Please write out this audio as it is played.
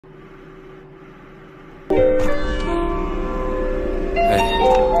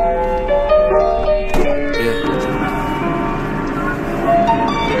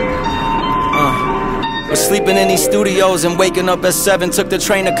Was sleeping in these studios and waking up at 7, took the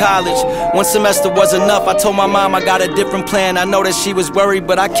train to college. One semester was enough, I told my mom I got a different plan. I know that she was worried,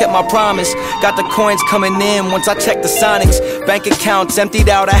 but I kept my promise. Got the coins coming in once I checked the Sonics. Bank accounts emptied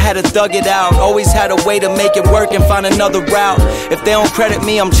out, I had to thug it out. Always had a way to make it work and find another route. If they don't credit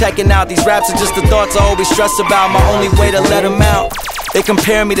me, I'm checking out. These raps are just the thoughts I always stress about. My only way to let them out. They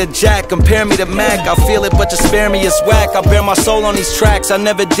compare me to Jack, compare me to Mac. I feel it, but just spare me, it's whack. I bear my soul on these tracks. I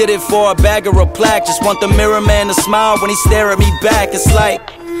never did it for a bag or a plaque. Just want the mirror man to smile when he stare at me back. It's like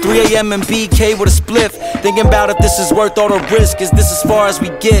 3 AM and BK with a spliff. Thinking about if this is worth all the risk. Is this as far as we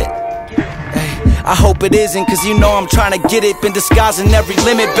get? Hey, I hope it isn't, cause you know I'm trying to get it. Been disguising every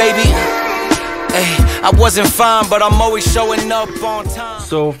limit, baby. Hey, I wasn't fine, but I'm always showing up on time.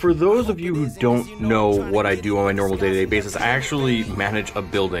 So for those of you who don't know what I do on my normal day-to-day basis, I actually manage a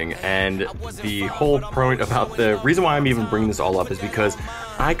building, and the whole point about the reason why I'm even bringing this all up is because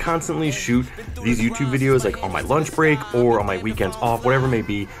I constantly shoot these YouTube videos like on my lunch break or on my weekends off, whatever it may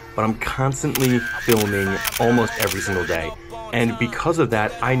be, but I'm constantly filming almost every single day. And because of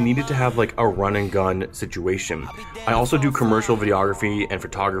that, I needed to have like a run and gun situation. I also do commercial videography and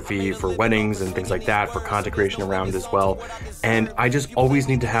photography for weddings and things like that, for content creation around as well. And I just always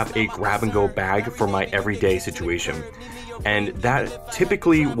need to have a grab and go bag for my everyday situation. And that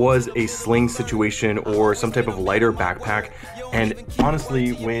typically was a sling situation or some type of lighter backpack. And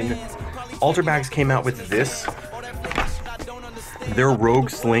honestly, when Alterbags came out with this, their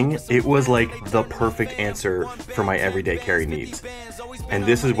Rouge Sling, it was like the perfect answer for my everyday carry needs. And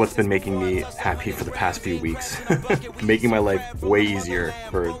this is what's been making me happy for the past few weeks. Making my life way easier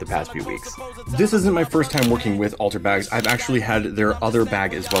for the past few weeks. This isn't my first time working with Alterbags. I've actually had their other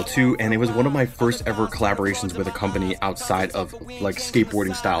bag as well too, and it was one of my first ever collaborations with a company outside of like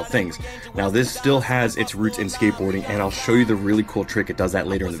skateboarding style things. Now this still has its roots in skateboarding, and I'll show you the really cool trick it does that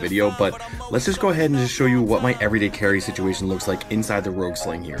later in the video, but let's just go ahead and just show you what my everyday carry situation looks like inside the Rouge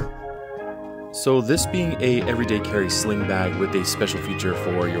Sling here. So this being a everyday carry sling bag with a special feature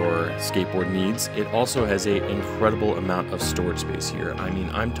for your skateboard needs, it also has an incredible amount of storage space here. I mean,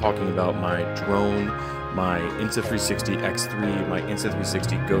 I'm talking about my drone, my Insta360 X3, my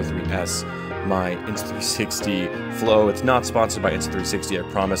Insta360 Go 3S, my Insta360 Flow. It's not sponsored by Insta360, I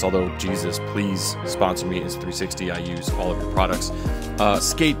promise, although Jesus, please sponsor me, Insta360. I use all of your products.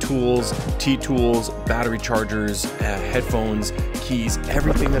 Skate tools, T-tools, battery chargers, headphones, keys,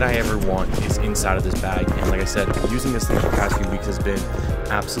 everything that I ever want is inside of this bag. And like I said, using this thing for the past few weeks has been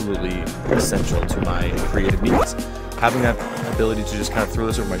absolutely essential to my creative needs. Having that ability to just kind of throw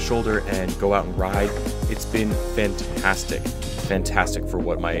this over my shoulder and go out and ride, it's been fantastic. Fantastic for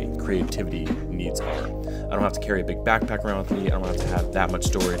what my creativity needs are. I don't have to carry a big backpack around with me. I don't have to have that much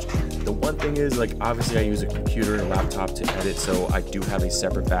storage. The one thing is, like, obviously I use a computer and a laptop to edit, so I do have a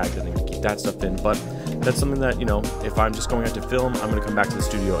separate bag that I can keep that stuff in, but that's something that, you know, if I'm just going out to film, I'm gonna come back to the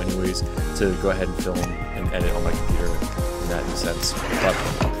studio anyways to go ahead and film and edit on my computer in that sense. But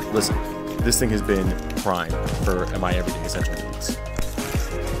listen, this thing has been prime for my everyday essential needs.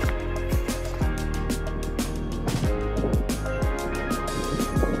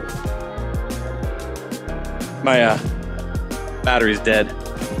 My battery's dead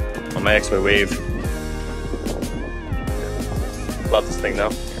on my X-Way Wave. Love this thing though.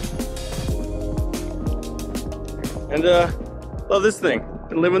 And love this thing.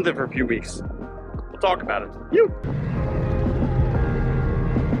 Been living with it for a few weeks. We'll talk about it. You.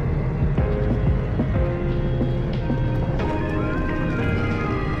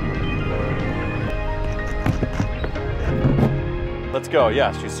 Let's go.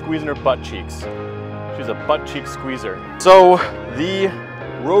 Yeah, she's squeezing her butt cheeks. She's a butt cheek squeezer. So the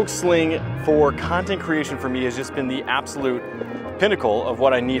Rouge Sling for content creation for me has just been the absolute pinnacle of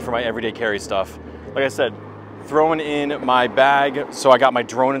what I need for my everyday carry stuff. Like I said, throwing in my bag, so I got my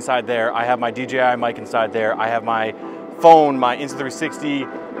drone inside there, I have my DJI mic inside there, I have my phone, my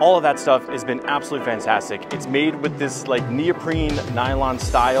Insta360, all of that stuff has been absolutely fantastic. It's made with this like neoprene nylon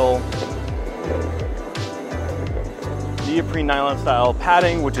style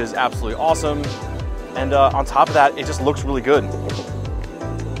padding, which is absolutely awesome. And on top of that, it just looks really good.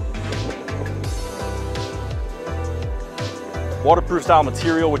 Waterproof style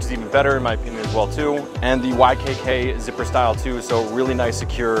material, which is even better in my opinion as well too. And the YKK zipper style too, so really nice,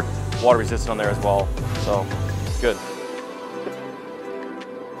 secure, water resistant on there as well. So, good.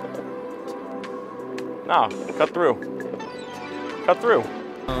 Now, cut through. Cut through.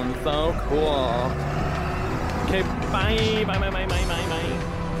 So cool. Okay, bye, bye, bye, bye, bye, bye,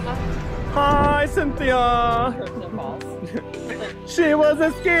 bye. Hi, Cynthia. She was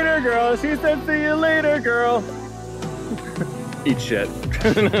a skater girl. She said, see you later, girl. Eat shit.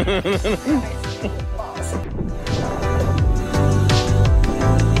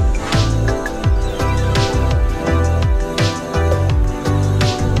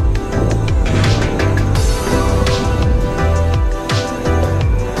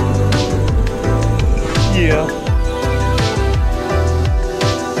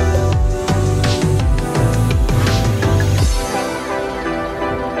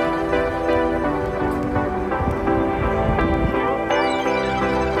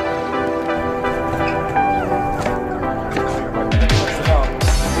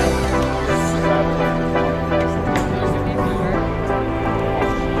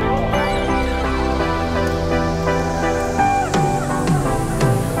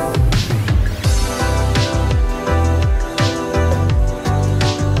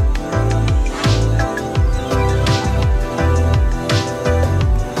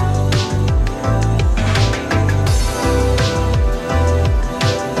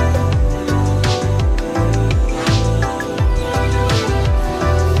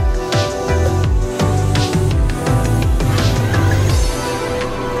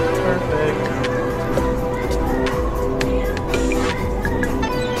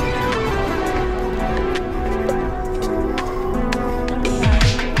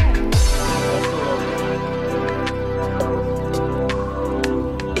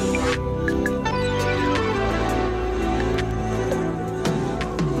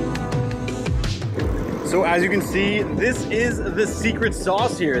 as you can see, this is the secret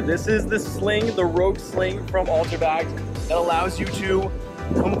sauce here. This is the sling, the Rouge Sling from Alterbags that allows you to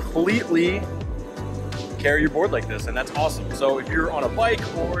completely carry your board like this, and that's awesome. So if you're on a bike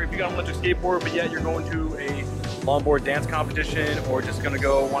or if you got an electric skateboard, but yet you're going to a longboard dance competition or just gonna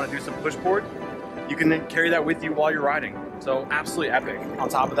go want to do some pushboard, you can carry that with you while you're riding. So absolutely epic. On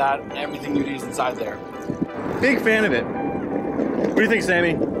top of that, everything you need is inside there. Big fan of it. What do you think,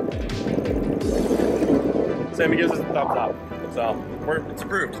 Sammy? Sammy gives us a thumbs up. So it's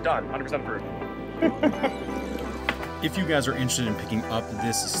approved, it's done, 100% approved. If you guys are interested in picking up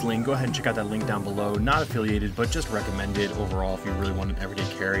this sling, go ahead and check out that link down below. Not affiliated, but just recommended overall if you really want an everyday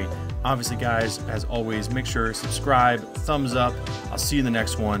carry. Obviously, guys, as always, make sure to subscribe, thumbs up. I'll see you in the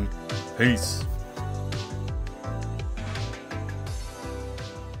next one. Peace.